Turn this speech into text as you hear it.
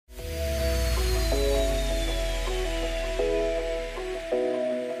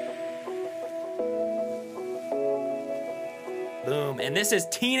and this is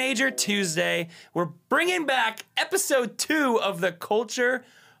Teenager Tuesday. We're bringing back episode 2 of the Culture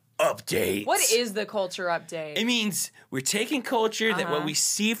Update. What is the Culture Update? It means we're taking culture that what we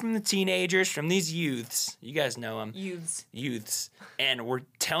see from the teenagers, from these youths, you guys know them. Youths. And we're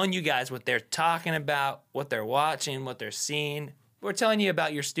telling you guys what they're talking about, what they're watching, what they're seeing. We're telling you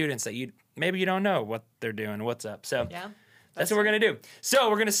about your students that maybe you don't know what they're doing, what's up. So that's what we're going to do.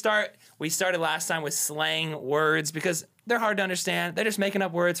 So we're going to start. We started last time with slang words because they're hard to understand. They're just making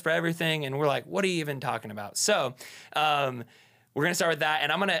up words for everything. And we're like, what are you even talking about? So we're going to start with that.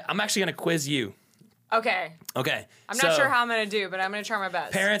 And I'm actually going to quiz you. Okay. I'm not sure how I'm going to do, but I'm going to try my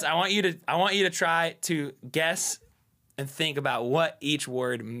best. Parents, I want you to try to guess and think about what each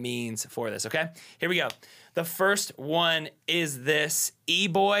word means for this, okay? Here we go. The first one is this: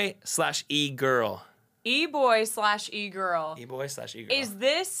 e-boy / e-girl. E-boy / e-girl. E-boy / e-girl. Is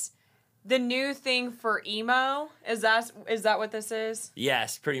this the new thing for emo? Is that what this is?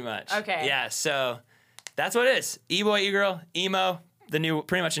 Yes, pretty much. Okay. Yeah, so that's what it is. E-boy, e-girl, emo,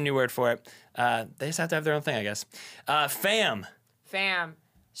 pretty much a new word for it. They just have to have their own thing, I guess. Fam. Fam.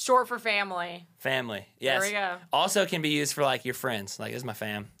 Short for family. Family. Yes. There we go. Also can be used for like your friends. Like, this is my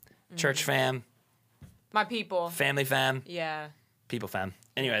fam. Church fam. My people. Family fam. Yeah. People fam.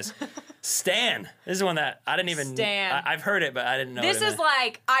 Anyways, stan. This is one that I didn't even... Stan. I've heard it, but I didn't know This is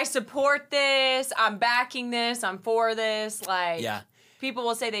like, I support this, I'm backing this, I'm for this. Like, people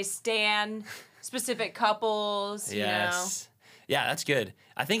will say they stan specific couples, you know? Yeah, that's good.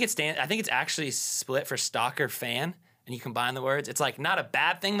 I think it's actually split for stalker fan, and you combine the words. It's like not a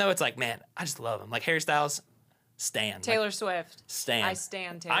bad thing, though. It's like, man, I just love him. Like Harry Styles, stan. Taylor Swift. Stan. I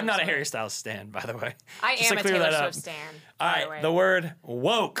stan Taylor I'm not Swift. a Harry Styles stan, by the way. I Just am to a clear Taylor that Swift up. stan. All right, the word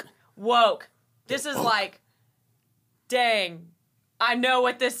woke. Woke. This is like, dang, I know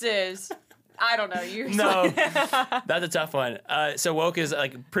what this is. I don't know. You. No, that's a tough one. So woke is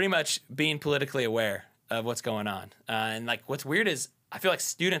like pretty much being politically aware of what's going on. And like what's weird is I feel like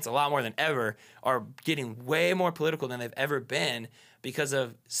students a lot more than ever are getting way more political than they've ever been because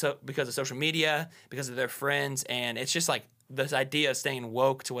of social media, because of their friends, and it's just like this idea of staying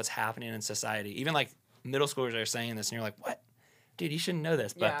woke to what's happening in society. Even like middle schoolers are saying this, and you're like, what? Dude, you shouldn't know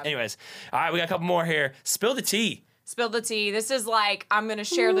this. But anyways, all right, we got a couple more here. Spill the tea. Spill the tea. This is like, I'm going to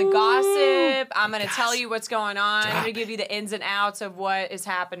share the gossip. I'm going to tell you what's going on. I'm going to give you the ins and outs of what is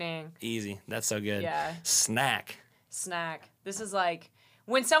happening. Easy. That's so good. Yeah. Snack. This is like,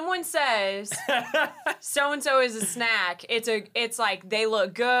 when someone says so-and-so is a snack, it's like they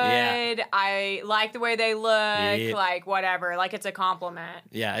look good. Yeah. I like the way they look, like whatever. Like it's a compliment.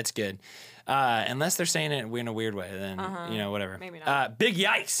 Yeah, it's good. Unless they're saying it in a weird way, then, whatever. Maybe not. Big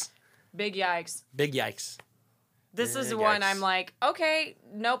yikes. Big yikes. Big yikes. This is the one I'm like, okay,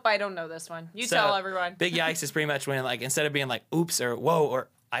 nope, I don't know this one. You tell everyone. Big yikes is pretty much when, like, instead of being like, oops, or whoa, or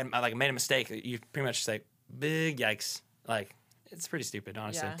I like made a mistake, you pretty much say, big yikes. Like, it's pretty stupid,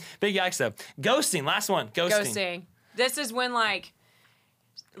 honestly. Yeah. Big yikes, though. Ghosting, last one. Ghosting. This is when, like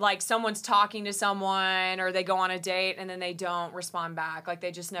someone's talking to someone or they go on a date and then they don't respond back. Like,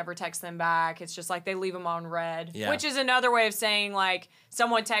 they just never text them back. It's just like they leave them on read. Yeah. Which is another way of saying, like,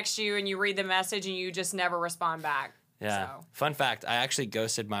 someone texts you and you read the message and you just never respond back. Yeah. So. Fun fact, I actually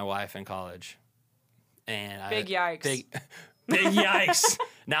ghosted my wife in college. And Big yikes. Big yikes.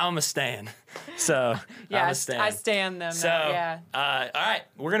 Now I'm a stan. So, yeah, I'm a stan. I stand them. So, yeah. All right,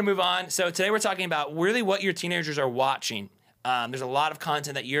 we're going to move on. So today we're talking about really what your teenagers are watching. There's a lot of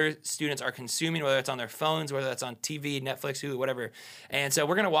content that your students are consuming, whether it's on their phones, whether that's on TV, Netflix, Hulu, whatever. And so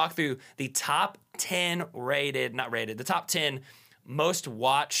we're going to walk through the top 10 the top 10 most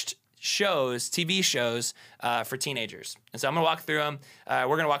watched shows, TV shows for teenagers. And so I'm going to walk through them. We're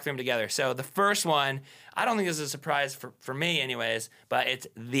going to walk through them together. So the first one, I don't think this is a surprise for me anyways, but it's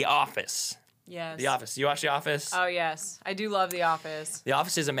The Office. Yes. The Office. You watch The Office? Oh, yes. I do love The Office. The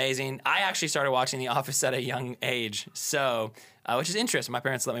Office is amazing. I actually started watching The Office at a young age, so which is interesting. My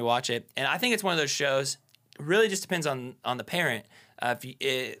parents let me watch it. And I think it's one of those shows, really just depends on the parent.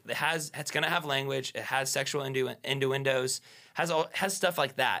 It's going to have language. It has sexual innuendos, has stuff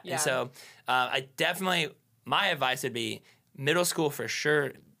like that. Yeah. And so my advice would be middle school for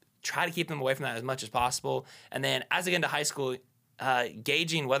sure, try to keep them away from that as much as possible. And then as they get into high school,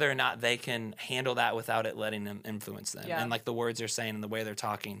 gauging whether or not they can handle that without it letting them influence them. Yeah. And like the words they're saying and the way they're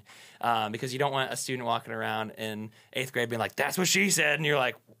talking. Because you don't want a student walking around in 8th grade being like, that's what she said. And you're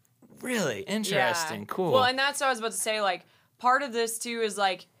like, really? Interesting. Yeah. Cool. Well, and that's what I was about to say. Like, part of this too is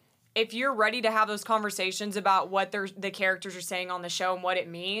like, if you're ready to have those conversations about what the characters are saying on the show and what it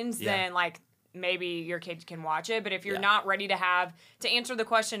means, then like maybe your kid can watch it. But if you're not ready to answer the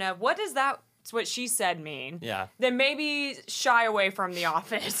question of what does that it's what she said mean, Yeah. then maybe shy away from The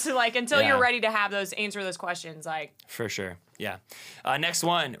Office, like until you're ready to have answer those questions, like. For sure. Yeah. Next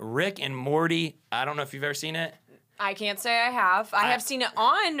one, Rick and Morty. I don't know if you've ever seen it. I can't say I have. I have seen it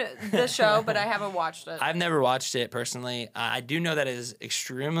on the show, but I haven't watched it. I've never watched it personally. I do know that it is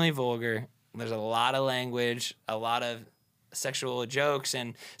extremely vulgar. There's a lot of language, a lot of sexual jokes,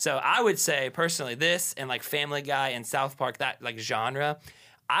 and so I would say personally, this and like Family Guy and South Park, that like genre,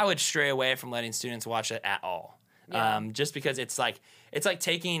 I would stray away from letting students watch it at all. Yeah. Just because it's like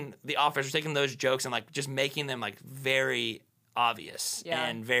taking The Office or taking those jokes and like just making them like very obvious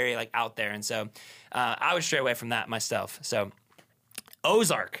and very like out there, and so I would stray away from that myself. So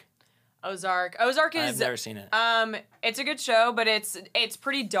Ozark is, I've never seen it. It's a good show, but it's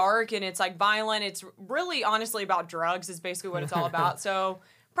pretty dark and it's like violent. It's really honestly about drugs is basically what it's all about. So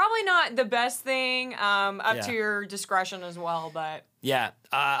probably not the best thing, up to your discretion as well, but. Yeah.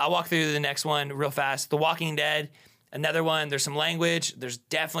 I'll walk through the next one real fast. The Walking Dead, another one. There's some language. There's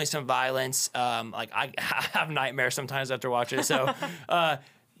definitely some violence. Like I have nightmares sometimes after watching it. So,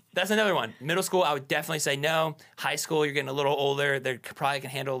 that's another one. Middle school, I would definitely say no. High school, you're getting a little older. They probably can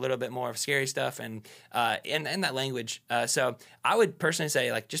handle a little bit more of scary stuff and that language. So I would personally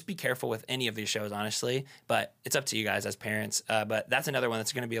say, like, just be careful with any of these shows, honestly. But it's up to you guys as parents. But that's another one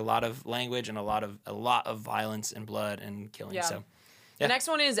that's going to be a lot of language and a lot of violence and blood and killing. Yeah. So. The next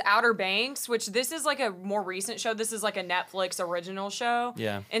one is Outer Banks, which this is like a more recent show. This is like a Netflix original show.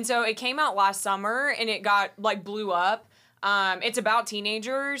 Yeah. And so it came out last summer and it got like blew up. It's about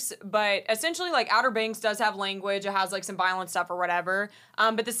teenagers, but essentially like Outer Banks does have language. It has like some violent stuff or whatever.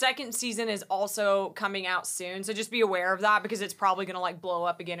 But the second season is also coming out soon. So just be aware of that because it's probably going to like blow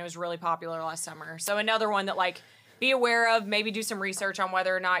up again. It was really popular last summer. So another one that like be aware of, maybe do some research on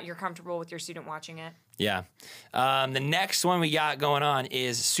whether or not you're comfortable with your student watching it. Yeah. The next one we got going on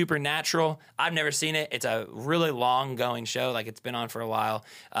is Supernatural. I've never seen it. It's a really long going show. Like it's been on for a while.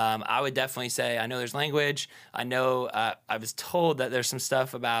 I would definitely say, I know there's language. I know I was told that there's some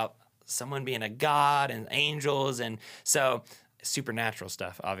stuff about someone being a god and angels. And so supernatural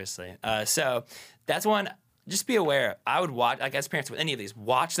stuff, obviously. So that's one. Just be aware. I would watch, like as parents with any of these,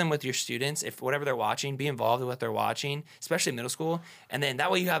 watch them with your students. If whatever they're watching, be involved with what they're watching, especially middle school. And then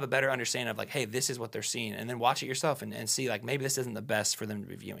that way you have a better understanding of like, hey, this is what they're seeing. And then watch it yourself and see like maybe this isn't the best for them to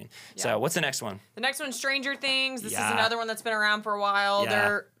be viewing. Yeah. So what's the next one? The next one's Stranger Things. This is another one that's been around for a while.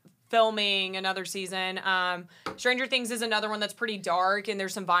 They're filming another season. Stranger Things is another one that's pretty dark and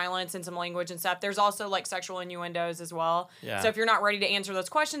there's some violence and some language and stuff. There's also like sexual innuendos as well. Yeah. So if you're not ready to answer those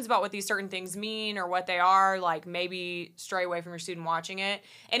questions about what these certain things mean or what they are, like maybe stray away from your student watching it.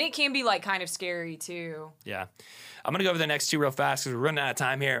 And it can be like kind of scary too. Yeah. I'm going to go over the next two real fast because we're running out of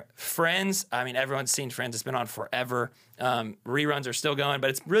time here. Friends. I mean, everyone's seen Friends. It's been on forever. Reruns are still going, but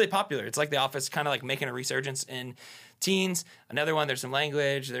it's really popular. It's like The Office, kind of like making a resurgence in teens. Another one, there's some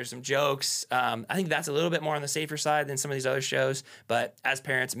language, there's some jokes. I think that's a little bit more on the safer side than some of these other shows. But as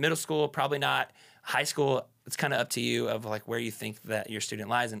parents, middle school, probably not. High school, it's kind of up to you of like where you think that your student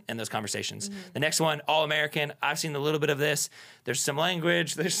lies in those conversations. Mm-hmm. The next one, All American. I've seen a little bit of this. There's some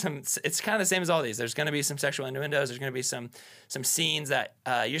language. It's kind of the same as all these. There's going to be some sexual innuendos. There's going to be some scenes that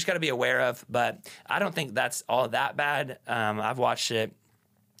you just got to be aware of. But I don't think that's all that bad. I've watched it.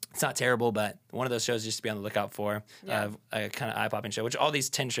 It's not terrible, but one of those shows just to be on the lookout for. A kind of eye-popping show, which all these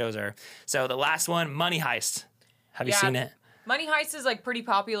 10 shows are. So the last one, Money Heist. Have you seen it? Money Heist is like pretty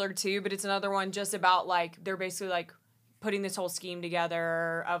popular too, but it's another one just about like they're basically like putting this whole scheme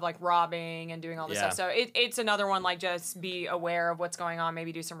together of like robbing and doing all this stuff. So it's another one like just be aware of what's going on,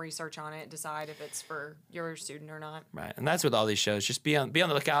 maybe do some research on it, decide if it's for your student or not. Right, and that's with all these shows. Just be on the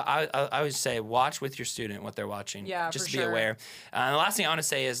lookout. I would say watch with your student what they're watching. Yeah, just for to be aware. And the last thing I want to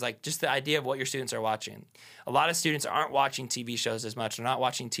say is like just the idea of what your students are watching. A lot of students aren't watching TV shows as much. They're not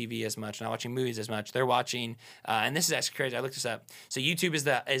watching TV as much. They're not watching movies as much. They're watching, and this is actually crazy. I looked this up. So YouTube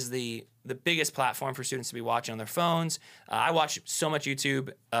is the biggest platform for students to be watching on their phones. I watch so much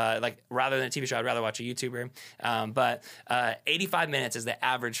YouTube. Like rather than a TV show, I'd rather watch a YouTuber. But 85 minutes is the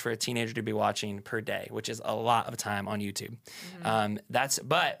average for a teenager to be watching per day, which is a lot of time on YouTube. Mm-hmm.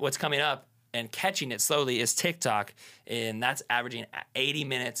 But what's coming up and catching it slowly is TikTok, and that's averaging 80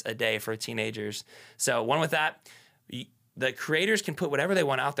 minutes a day for teenagers. So one with that, the creators can put whatever they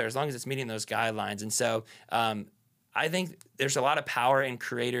want out there as long as it's meeting those guidelines. And so I think there's a lot of power in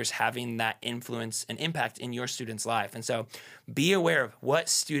creators having that influence and impact in your student's life. And so be aware of what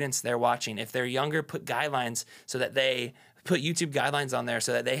students they're watching. If they're younger, put guidelines so that they put YouTube guidelines on there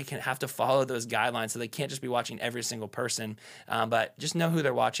so that they can have to follow those guidelines, so they can't just be watching every single person, but just know who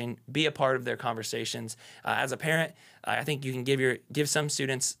they're watching, be a part of their conversations. As a parent, I think you can give some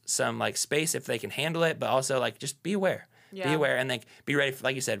students some like space if they can handle it, but also like just be aware. Yeah. Be aware and like be ready,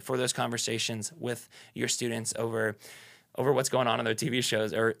 like you said, for those conversations with your students over what's going on in their TV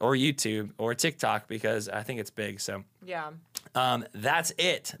shows or YouTube or TikTok, because I think it's big. So yeah. That's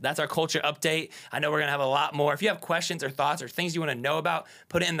it. That's our culture update. I know we're going to have a lot more. If you have questions or thoughts or things you want to know about,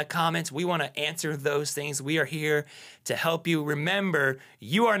 put it in the comments. We want to answer those things. We are here to help you. Remember,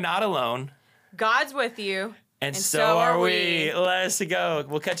 you are not alone. God's with you. And so are we. Let's go.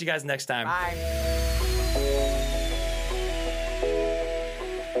 We'll catch you guys next time. Bye.